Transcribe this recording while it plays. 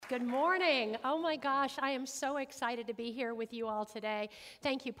Good morning. Oh my gosh, I am so excited to be here with you all today.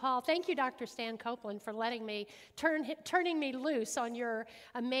 Thank you, Paul. Thank you, Dr. Stan Copeland, for letting me turning me loose on your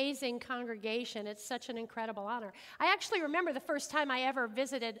amazing congregation. It's such an incredible honor. I actually remember the first time I ever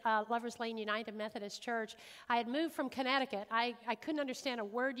visited Lovers Lane United Methodist Church. I had moved from Connecticut. I couldn't understand a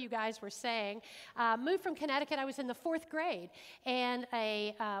word you guys were saying. Moved from Connecticut. I was in the 4th grade, and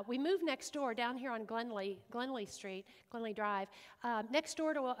we moved next door down here on Glenlee Street, Glenlee Drive, next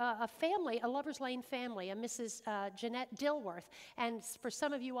door to a family, a Lovers Lane family, a Mrs. Jeanette Dilworth. And for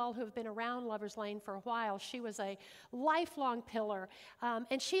some of you all who have been around Lovers Lane for a while, she was a lifelong pillar.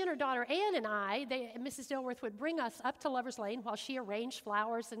 And she and her daughter Ann and Mrs. Dilworth would bring us up to Lovers Lane while she arranged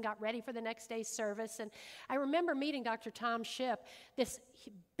flowers and got ready for the next day's service. And I remember meeting Dr. Tom Shipp, this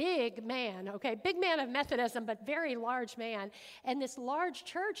big man of Methodism, but very large man, and this large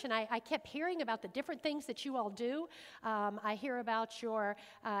church, and I kept hearing about the different things that you all do. I hear about your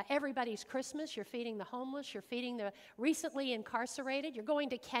Everybody's Christmas, you're feeding the homeless, you're feeding the recently incarcerated, you're going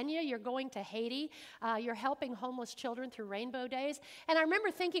to Kenya, you're going to Haiti, you're helping homeless children through Rainbow Days. And I remember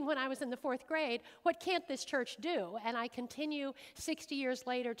thinking when I was in the 4th grade, what can't this church do? And I continue 60 years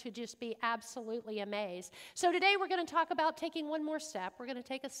later to just be absolutely amazed. So today we're going to talk about taking one more step. We're going to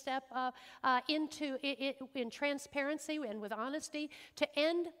take a step in transparency and with honesty to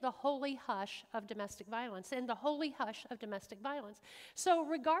end the holy hush of domestic violence, So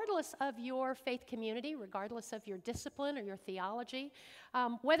regardless of your faith community, regardless of your discipline or your theology,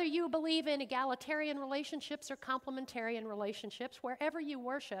 whether you believe in egalitarian relationships or complementarian relationships, wherever you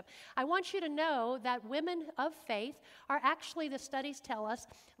worship, I want you to know that women of faith are actually, the studies tell us,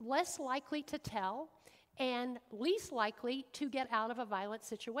 less likely to tell and least likely to get out of a violent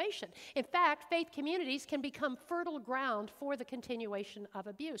situation. In fact, faith communities can become fertile ground for the continuation of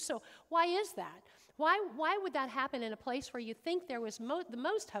abuse. So why is that? Why would that happen in a place where you think there was the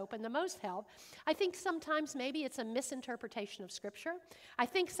most hope and the most help? I think sometimes maybe it's a misinterpretation of Scripture. I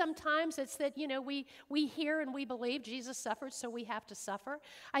think sometimes it's that, we hear and we believe Jesus suffered, so we have to suffer.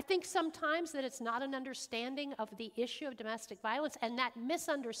 I think sometimes that it's not an understanding of the issue of domestic violence, and that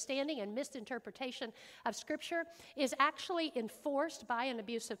misunderstanding and misinterpretation of Scripture is actually enforced by an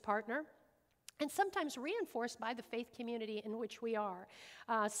abusive partner, and sometimes reinforced by the faith community in which we are.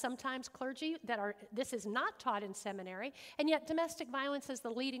 Sometimes clergy this is not taught in seminary, and yet domestic violence is the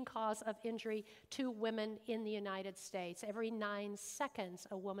leading cause of injury to women in the United States. Every 9 seconds,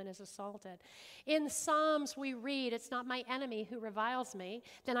 a woman is assaulted. In Psalms, we read, "It's not my enemy who reviles me,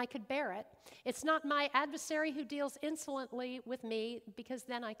 then I could bear it. It's not my adversary who deals insolently with me, because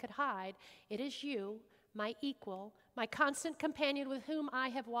then I could hide. It is you, my equal, my constant companion with whom I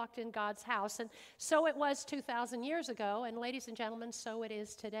have walked in God's house." And so it was 2,000 years ago, and ladies and gentlemen, so it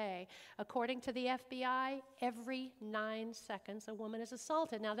is today. According to the FBI, every 9 seconds a woman is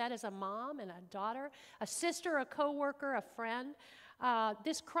assaulted. Now that is a mom and a daughter, a sister, a co-worker, a friend.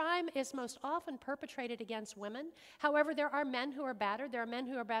 This crime is most often perpetrated against women. However, there are men who are battered. There are men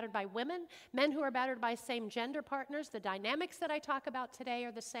who are battered by women, men who are battered by same-gender partners. The dynamics that I talk about today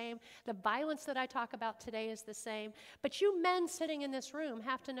are the same. The violence that I talk about today is the same. But you men sitting in this room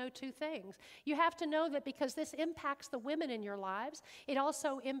have to know 2 things. You have to know that because this impacts the women in your lives, it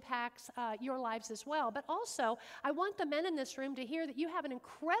also impacts your lives as well. But also, I want the men in this room to hear that you have an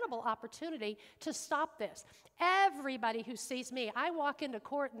incredible opportunity to stop this. Everybody who sees me, I walk into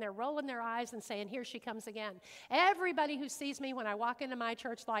court and they're rolling their eyes and saying, "Here she comes again." Everybody who sees me when I walk into my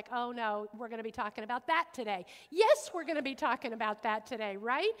church like, "Oh no, we're going to be talking about that today." Yes, we're going to be talking about that today,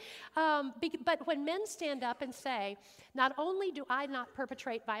 right? But when men stand up and say, "Not only do I not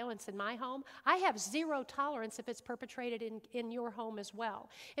perpetrate violence in my home, I have 0 tolerance if it's perpetrated in your home as well."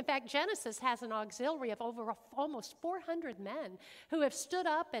 In fact, Genesis has an auxiliary of over almost 400 men who have stood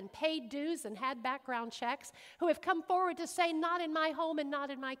up and paid dues and had background checks, who have come forward to say, "Not in my home and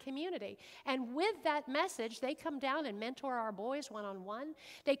not in my community." And with that message, they come down and mentor our boys one-on-one.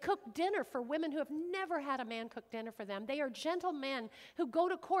 They cook dinner for women who have never had a man cook dinner for them. They are gentlemen who go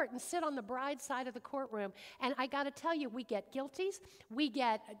to court and sit on the bride's side of the courtroom. And I got to tell you, we get guilties. We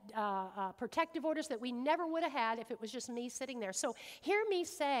get protective orders that we never would have had if it was just me sitting there. So hear me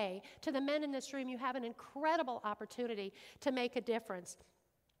say to the men in this room, you have an incredible opportunity to make a difference.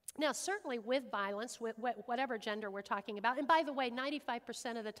 Now, certainly with violence, with whatever gender we're talking about, and by the way,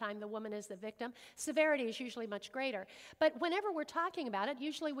 95% of the time the woman is the victim, severity is usually much greater. But whenever we're talking about it,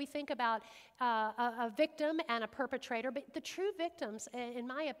 usually we think about a victim and a perpetrator, but the true victims, in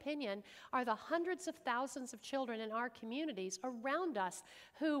my opinion, are the hundreds of thousands of children in our communities around us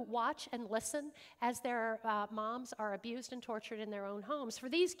who watch and listen as their moms are abused and tortured in their own homes. For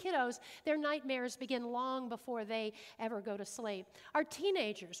these kiddos, their nightmares begin long before they ever go to sleep. Our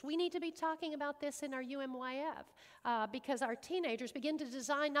teenagers, teenagers. We need to be talking about this in our UMYF because our teenagers begin to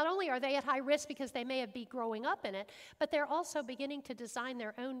design, not only are they at high risk because they may be growing up in it, but they're also beginning to design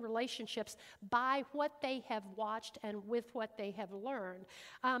their own relationships by what they have watched and with what they have learned.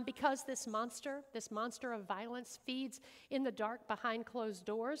 Because this monster of violence feeds in the dark behind closed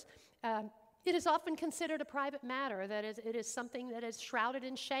doors, it is often considered a private matter, that it is something that is shrouded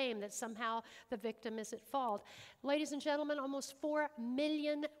in shame, that somehow the victim is at fault. Ladies and gentlemen, almost 4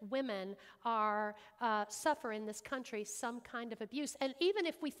 million women suffer in this country some kind of abuse. And even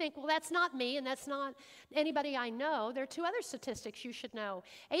if we think, well, that's not me and that's not anybody I know, there are two other statistics you should know.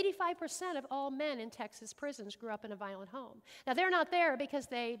 85% of all men in Texas prisons grew up in a violent home. Now, they're not there because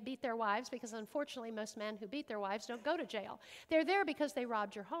they beat their wives, because unfortunately most men who beat their wives don't go to jail. They're there because they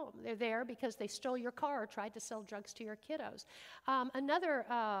robbed your home. They're there because they stole your car or tried to sell drugs to your kiddos.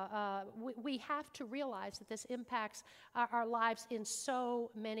 We have to realize that this impacts our lives in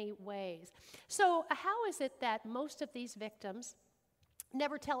so many ways. So how is it that most of these victims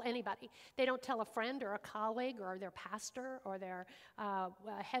never tell anybody? They don't tell a friend or a colleague or their pastor or their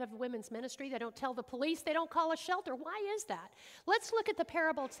head of women's ministry. They don't tell the police. They don't call a shelter. Why is that? Let's look at the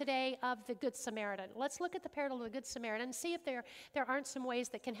parable today of the Good Samaritan. Let's look at the parable of the Good Samaritan and see if there aren't some ways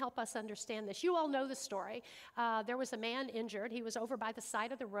that can help us understand this. You all know the story. There was a man injured. He was over by the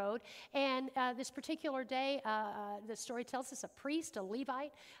side of the road. And this particular day, the story tells us a priest, a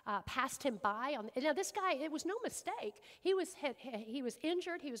Levite, passed him by. Now, this guy, it was no mistake. He was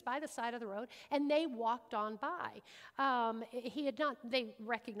injured. He was by the side of the road, and they walked on by. They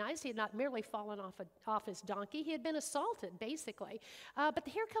recognized he had not merely fallen off his donkey. He had been assaulted, basically. But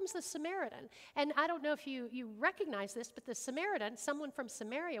here comes the Samaritan. And I don't know if you recognize this, but the Samaritan, someone from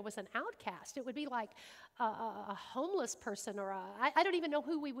Samaria, was an outcast. It would be like a homeless person, or I don't even know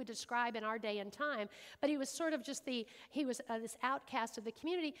who we would describe in our day and time, but he was sort of just this outcast of the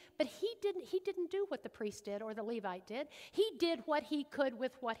community. But he didn't do what the priest did or the Levite did. He did what he could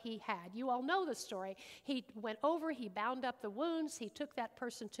with what he had. You all know the story. He went over, he bound up the wounds, he took that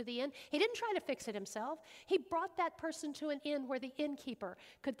person to the inn. He didn't try to fix it himself. He brought that person to an inn where the innkeeper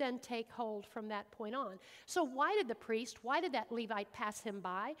could then take hold from that point on. So why did that Levite pass him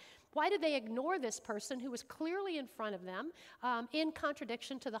by? Why did they ignore this person who was clearly in front of them in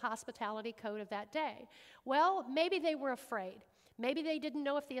contradiction to the hospitality code of that day? Well, maybe they were afraid. Maybe they didn't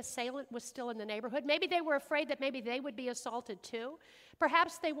know if the assailant was still in the neighborhood. Maybe they were afraid that maybe they would be assaulted too.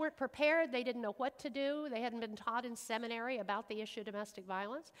 Perhaps they weren't prepared. They didn't know what to do. They hadn't been taught in seminary about the issue of domestic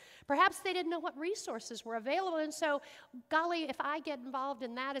violence. Perhaps they didn't know what resources were available. And so, golly, if I get involved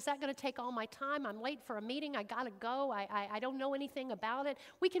in that, is that going to take all my time? I'm late for a meeting. I got to go. I don't know anything about it.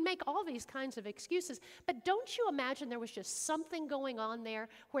 We can make all these kinds of excuses. But don't you imagine there was just something going on there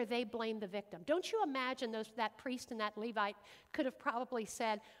where they blamed the victim? Don't you imagine that priest and that Levite could have probably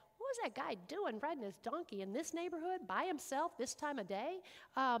said, what was that guy doing riding his donkey in this neighborhood by himself this time of day?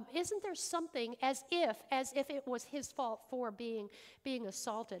 Isn't there something as if it was his fault for being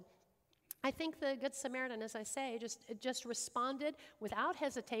assaulted? I think the Good Samaritan, as I say, just responded without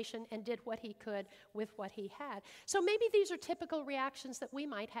hesitation and did what he could with what he had. So maybe these are typical reactions that we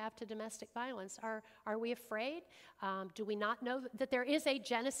might have to domestic violence. Are we afraid? Do we not know that there is a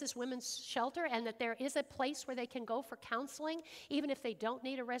Genesis Women's Shelter and that there is a place where they can go for counseling, even if they don't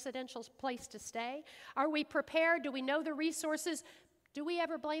need a residential place to stay? Are we prepared? Do we know the resources? Do we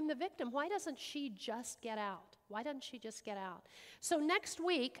ever blame the victim? Why doesn't she just get out? Why doesn't she just get out? So next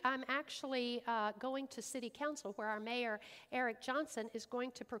week, I'm actually going to City Council, where our mayor, Eric Johnson, is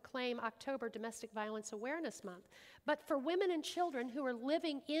going to proclaim October Domestic Violence Awareness Month. But for women and children who are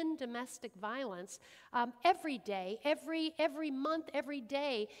living in domestic violence, every day, every month, every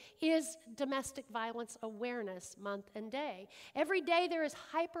day is Domestic Violence Awareness Month and Day. Every day there is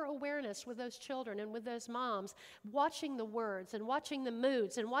hyper-awareness with those children and with those moms, watching the words and watching the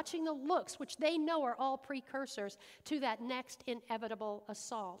moods and watching the looks, which they know are all precursors to that next inevitable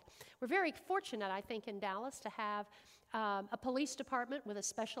assault. We're very fortunate, I think, in Dallas to have a police department with a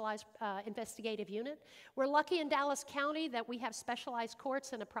specialized investigative unit. We're lucky in Dallas County that we have specialized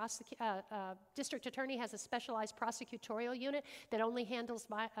courts, and a district attorney has a specialized prosecutorial unit that only handles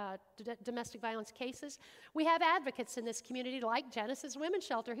domestic violence cases. We have advocates in this community like Genesis Women's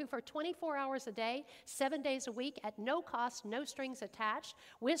Shelter, who for 24 hours a day, 7 days a week, at no cost, no strings attached,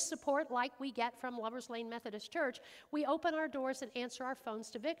 with support like we get from Lover's Lane Methodist Church, we open our doors and answer our phones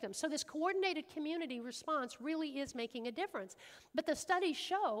to victims. So this coordinated community response really is making making a difference. But the studies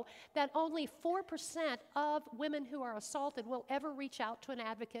show that only 4% of women who are assaulted will ever reach out to an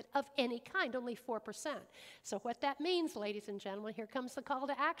advocate of any kind, only 4%. So what that means, ladies and gentlemen, here comes the call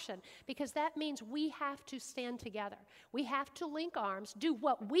to action, because that means we have to stand together. We have to link arms, do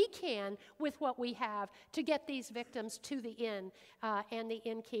what we can with what we have to get these victims to the inn and the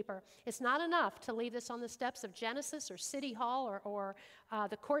innkeeper. It's not enough to leave this on the steps of Genesis or City Hall or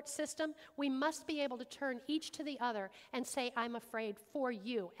the court system. We must be able to turn each to the other and say, I'm afraid for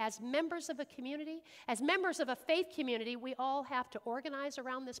you. As members of a community, as members of a faith community, we all have to organize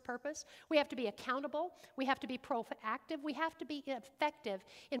around this purpose. We have to be accountable. We have to be proactive. We have to be effective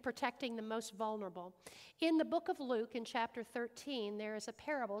in protecting the most vulnerable. In the book of Luke, in chapter 13, there is a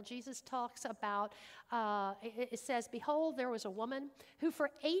parable. Jesus talks about, it says, behold, there was a woman who for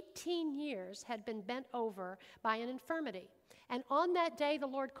 18 years had been bent over by an infirmity. And on that day the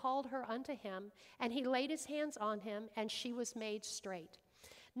Lord called her unto him, and he laid his hands on him, and she was made straight.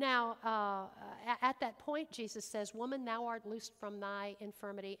 Now, at that point, Jesus says, woman, thou art loosed from thy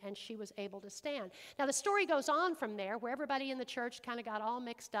infirmity, and she was able to stand. Now, the story goes on from there, where everybody in the church kind of got all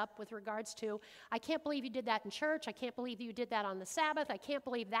mixed up with regards to, I can't believe you did that in church. I can't believe you did that on the Sabbath. I can't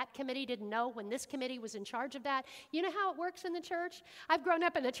believe that committee didn't know when this committee was in charge of that. You know how it works in the church? I've grown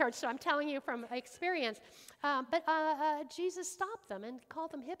up in the church, so I'm telling you from experience. But Jesus stopped them and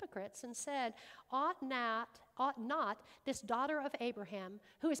called them hypocrites and said, ought not this daughter of Abraham,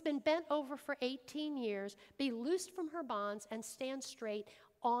 who has been bent over for 18 years, be loosed from her bonds and stand straight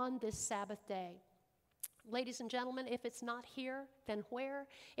on this Sabbath day? Ladies and gentlemen, if it's not here, then where?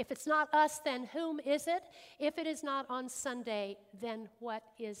 If it's not us, then whom is it? If it is not on Sunday, then what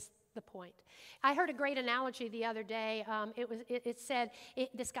is the point? I heard a great analogy the other day.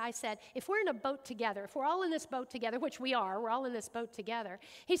 This guy said, if we're in a boat together, if we're all in this boat together, which we are, we're all in this boat together.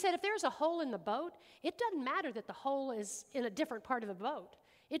 He said, if there's a hole in the boat, it doesn't matter that the hole is in a different part of the boat.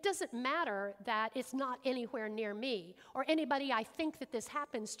 It doesn't matter that it's not anywhere near me, or anybody I think that this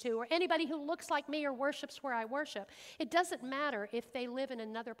happens to, or anybody who looks like me or worships where I worship. It doesn't matter if they live in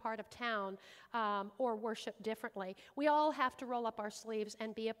another part of town or worship differently. We all have to roll up our sleeves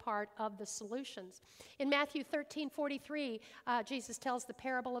and be a part of the solutions. In Matthew 13:43, Jesus tells the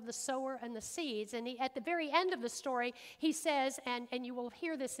parable of the sower and the seeds, and at the very end of the story, he says, and you will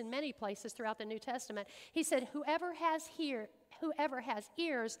hear this in many places throughout the New Testament, he said, whoever has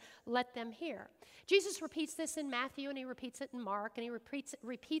ears, let them hear. Jesus repeats this in Matthew, and he repeats it in Mark, and he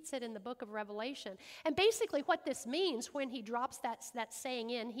repeats it in the book of Revelation. And basically what this means when he drops that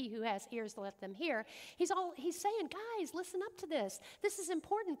saying in, he who has ears, let them hear, he's saying, guys, listen up to this. This is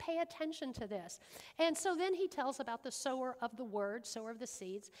important. Pay attention to this. And so then he tells about the sower of the word, sower of the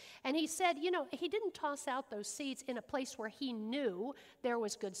seeds. And he said, he didn't toss out those seeds in a place where he knew there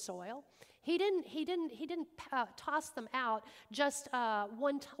was good soil. He didn't toss them out just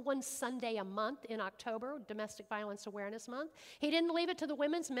one Sunday a month in October, Domestic Violence Awareness Month. He didn't leave it to the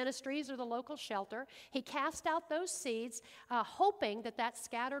women's ministries or the local shelter. He cast out those seeds, hoping that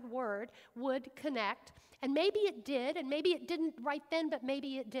scattered word would connect. And maybe it did, and maybe it didn't right then, but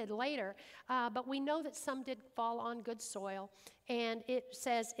maybe it did later. But we know that some did fall on good soil. And it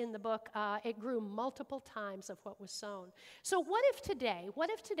says in the book, it grew multiple times of what was sown. So what if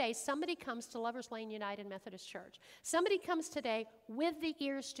today somebody comes to Lovers Lane United Methodist Church? Somebody comes today with the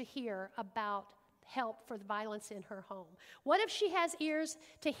ears to hear about help for the violence in her home. What if she has ears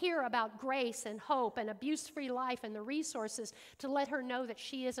to hear about grace and hope and abuse-free life and the resources to let her know that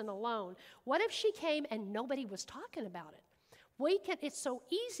she isn't alone? What if she came and nobody was talking about it? It's so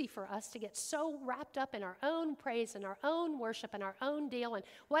easy for us to get so wrapped up in our own praise and our own worship and our own deal and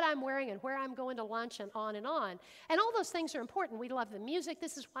what I'm wearing and where I'm going to lunch and on and on. And all those things are important. We love the music.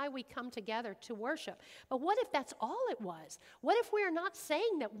 This is why we come together to worship. But what if that's all it was? What if we are not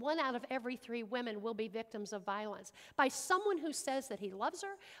saying that 1 out of every 3 women will be victims of violence by someone who says that he loves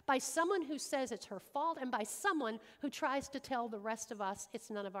her, by someone who says it's her fault, and by someone who tries to tell the rest of us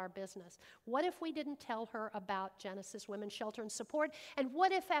it's none of our business? What if we didn't tell her about Genesis Women's Shelter and Support? And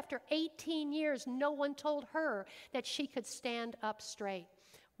what if after 18 years no one told her that she could stand up straight?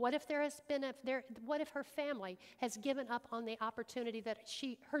 What if what if her family has given up on the opportunity that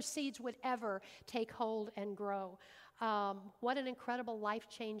her seeds would ever take hold and grow? What an incredible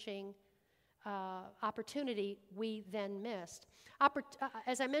life-changing opportunity we then missed.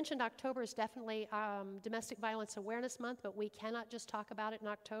 As I mentioned, October is definitely Domestic Violence Awareness Month, but we cannot just talk about it in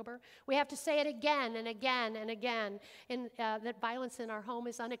October. We have to say it again and again and again, that violence in our home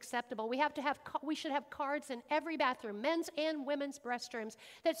is unacceptable. We should have cards in every bathroom, men's and women's restrooms,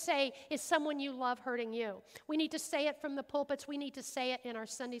 that say, "Is someone you love hurting you?" We need to say it from the pulpits. We need to say it in our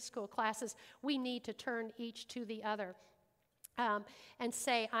Sunday school classes. We need to turn each to the other. And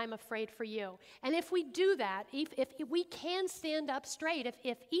say, "I'm afraid for you." And if we do that, if we can stand up straight,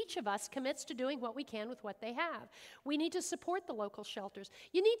 if each of us commits to doing what we can with what they have. We need to support the local shelters.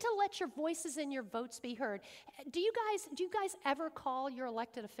 You need to let your voices and your votes be heard. Do you guys ever call your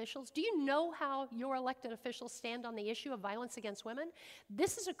elected officials? Do you know how your elected officials stand on the issue of violence against women?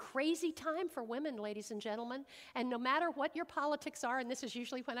 This is a crazy time for women, ladies and gentlemen. And no matter what your politics are, and this is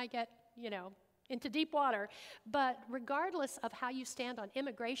usually when I get, into deep water, but regardless of how you stand on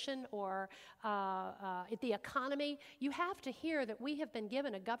immigration or the economy, you have to hear that we have been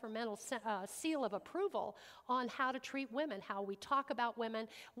given a governmental seal of approval on how to treat women, how we talk about women.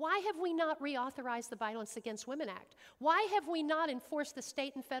 Why have we not reauthorized the Violence Against Women Act? Why have we not enforced the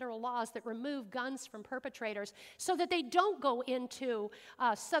state and federal laws that remove guns from perpetrators so that they don't go into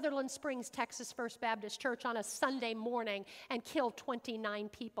Sutherland Springs, Texas First Baptist Church on a Sunday morning and kill 29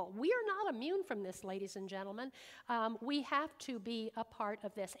 people? We are not immune from this, ladies and gentlemen. We have to be a part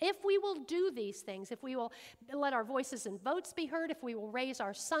of this. If we will do these things, if we will let our voices and votes be heard, if we will raise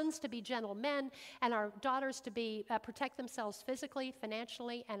our sons to be gentle men and our daughters to be protect themselves physically,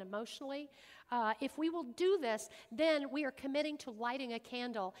 financially, and emotionally, if we will do this, then we are committing to lighting a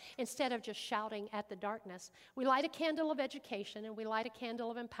candle instead of just shouting at the darkness. We light a candle of education and we light a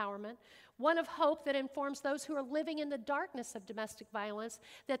candle of empowerment, one of hope that informs those who are living in the darkness of domestic violence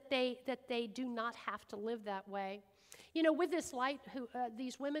that they do not have to live that way. With this light,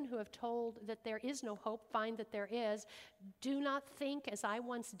 these women who have told that there is no hope find that there is. Do not think, as I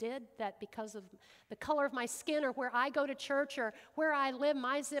once did, that because of the color of my skin or where I go to church or where I live,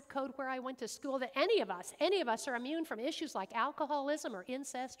 my zip code, where I went to school, that any of us are immune from issues like alcoholism or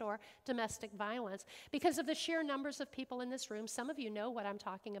incest or domestic violence. Because of the sheer numbers of people in this room, some of you know what I'm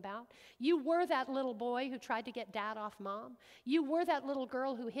talking about. You were that little boy who tried to get dad off mom. You were that little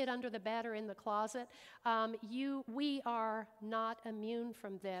girl who hid under the bed or in the closet. We are not immune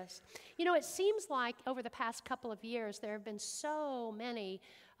from this. It seems like over the past couple of years, there have been so many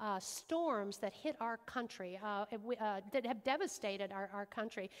storms that hit our country, that have devastated our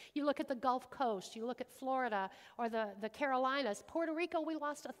country. You look at the Gulf Coast, you look at Florida or the Carolinas. Puerto Rico, we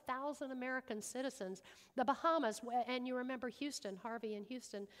lost 1,000 American citizens. The Bahamas, and you remember Houston, Harvey in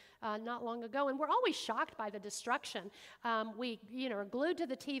Houston, not long ago. And we're always shocked by the destruction. We are glued to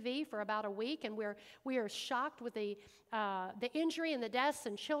the TV for about a week, and we are shocked with the injury and the deaths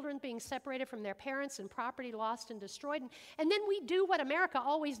and children being separated from their parents and property lost and destroyed. And then we do what America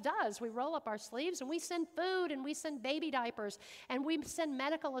always does. We roll up our sleeves and we send food and we send baby diapers and we send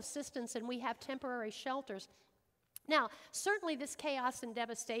medical assistance and we have temporary shelters. Now, certainly this chaos and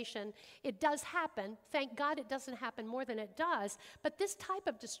devastation, it does happen. Thank God it doesn't happen more than it does. But this type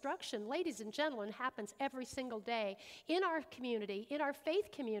of destruction, ladies and gentlemen, happens every single day in our community, in our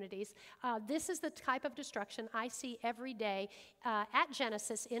faith communities. This is the type of destruction I see every day at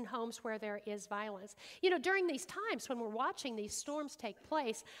Genesis in homes where there is violence. During these times when we're watching these storms take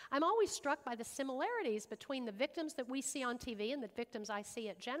place, I'm always struck by the similarities between the victims that we see on TV and the victims I see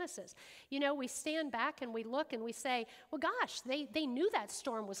at Genesis. We stand back and we look and we say, well, gosh, they knew that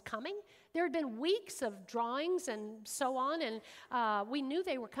storm was coming. There had been weeks of drawings and so on, and we knew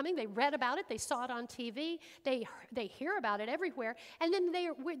they were coming. They read about it. They saw it on TV. They hear about it everywhere, and then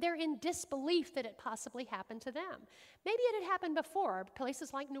they're in disbelief that it possibly happened to them. Maybe it had happened before.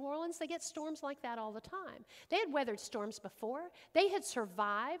 Places like New Orleans, they get storms like that all the time. They had weathered storms before. They had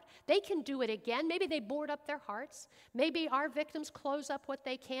survived. They can do it again. Maybe they board up their hearts. Maybe our victims close up what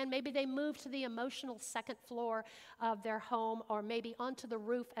they can. Maybe they move to the emotional second floor of their home, or maybe onto the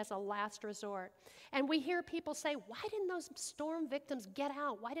roof as a last resort. And we hear people say, why didn't those storm victims get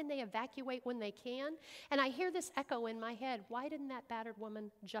out? Why didn't they evacuate when they can? And I hear this echo in my head. Why didn't that battered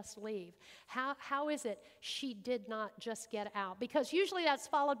woman just leave? How is it she did not just get out? Because usually that's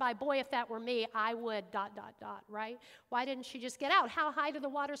followed by, boy, if that were me, I would ... right? Why didn't she just get out? How high do the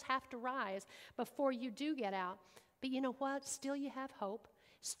waters have to rise before you do get out? But you know what? Still you have hope.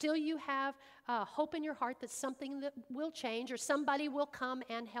 Still you have hope in your heart that something that will change or somebody will come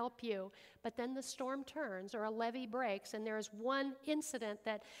and help you. But then the storm turns or a levee breaks, and there is one incident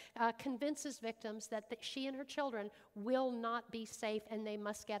that convinces victims that she and her children will not be safe and they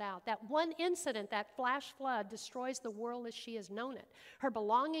must get out. That one incident, that flash flood, destroys the world as she has known it. Her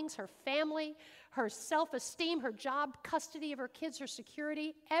belongings, her family, her self-esteem, her job, custody of her kids, her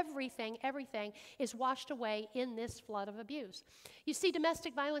security, everything is washed away in this flood of abuse. You see,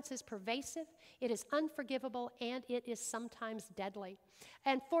 domestic violence is pervasive, it is unforgivable, and it is sometimes deadly.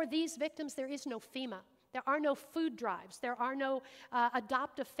 And for these victims, there is no FEMA. There are no food drives. There are no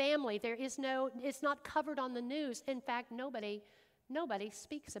adopt a family. It's not covered on the news. In fact, nobody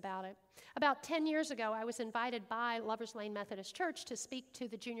speaks about it. About 10 years ago, I was invited by Lover's Lane Methodist Church to speak to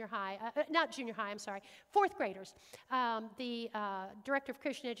the fourth graders. The director of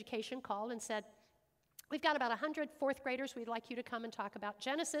Christian education called and said, we've got about 100 fourth graders. We'd like you to come and talk about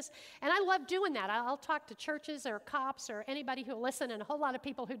Genesis. And I love doing that. I'll talk to churches or cops or anybody who'll listen and a whole lot of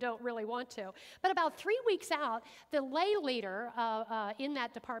people who don't really want to. But about 3 weeks out, the lay leader in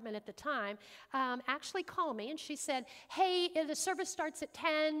that department at the time actually called me and she said, hey, the service starts at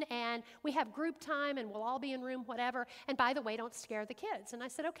 10 and we have group time and we'll all be in room whatever. And by the way, don't scare the kids. And I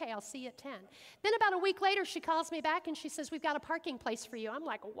said, okay, I'll see you at 10. Then about a week later, she calls me back and she says, we've got a parking place for you. I'm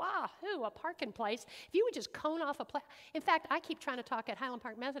like, wahoo, a parking place? If you would just cone off a place. In fact, I keep trying to talk at Highland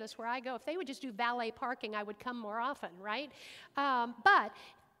Park Methodist where I go. If they would just do valet parking, I would come more often, right? But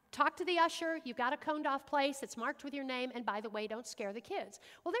talk to the usher. You've got a coned off place. It's marked with your name. And by the way, don't scare the kids.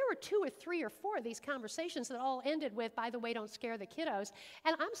 Well, there were 2 or 3 or 4 of these conversations that all ended with, by the way, don't scare the kiddos.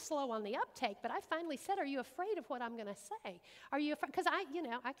 And I'm slow on the uptake, but I finally said, are you afraid of what I'm going to say? Are you afraid? Because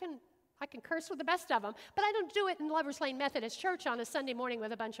I can curse with the best of them, but I don't do it in Lover's Lane Methodist Church on a Sunday morning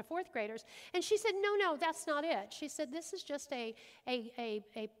with a bunch of fourth graders. And she said, no, that's not it. She said, this is just a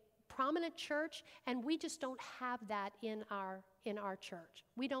prominent church, and we just don't have that in our church.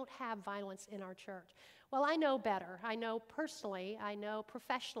 We don't have violence in our church. Well, I know better. I know personally, I know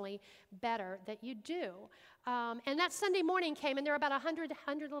professionally better that you do. And that Sunday morning came, and there were about 100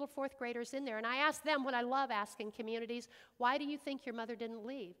 little fourth graders in there. And I asked them what I love asking communities, why do you think your mother didn't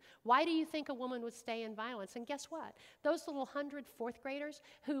leave? Why do you think a woman would stay in violence? And guess what? Those little 100 fourth graders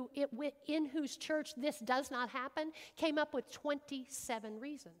in whose church this does not happen came up with 27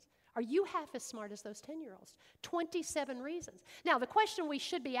 reasons. Are you half as smart as those 10-year-olds? 27 reasons. Now, the question we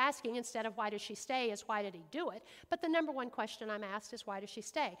should be asking instead of why does she stay is why did he do it? But the number one question I'm asked is why does she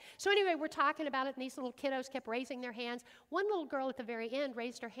stay? So anyway, we're talking about it, and these little kiddos kept raising their hands. One little girl at the very end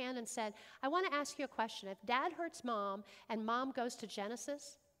raised her hand and said, I want to ask you a question. If Dad hurts Mom and Mom goes to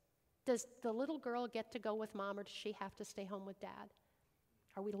Genesis, does the little girl get to go with Mom, or does she have to stay home with Dad?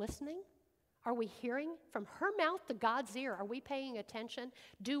 Are we listening? Are we hearing from her mouth to God's ear? Are we paying attention?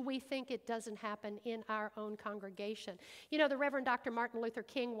 Do we think it doesn't happen in our own congregation? You know, the Reverend Dr. Martin Luther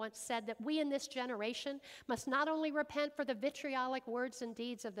King once said that we in this generation must not only repent for the vitriolic words and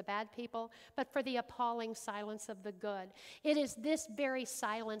deeds of the bad people, but for the appalling silence of the good. It is this very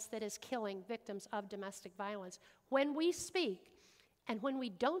silence that is killing victims of domestic violence. When we speak, and when we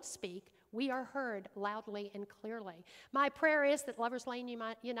don't speak, we are heard loudly and clearly. My prayer is that Lover's Lane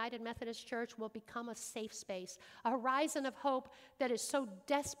United Methodist Church will become a safe space, a horizon of hope that is so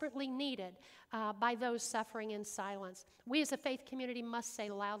desperately needed by those suffering in silence. We as a faith community must say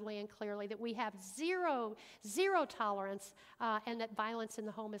loudly and clearly that we have zero tolerance and that violence in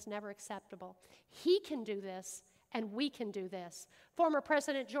the home is never acceptable. He can do this, and we can do this. Former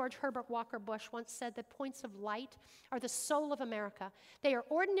President George Herbert Walker Bush once said that points of light are the soul of America. They are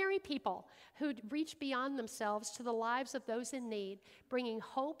ordinary people who reach beyond themselves to the lives of those in need, bringing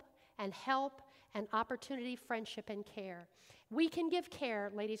hope and help and opportunity, friendship, and care. We can give care,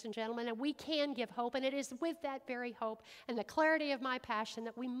 ladies and gentlemen, and we can give hope, and it is with that very hope and the clarity of my passion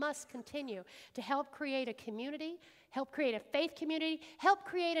that we must continue to help create a community, help create a faith community, help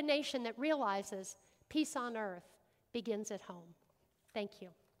create a nation that realizes peace on earth begins at home. Thank you.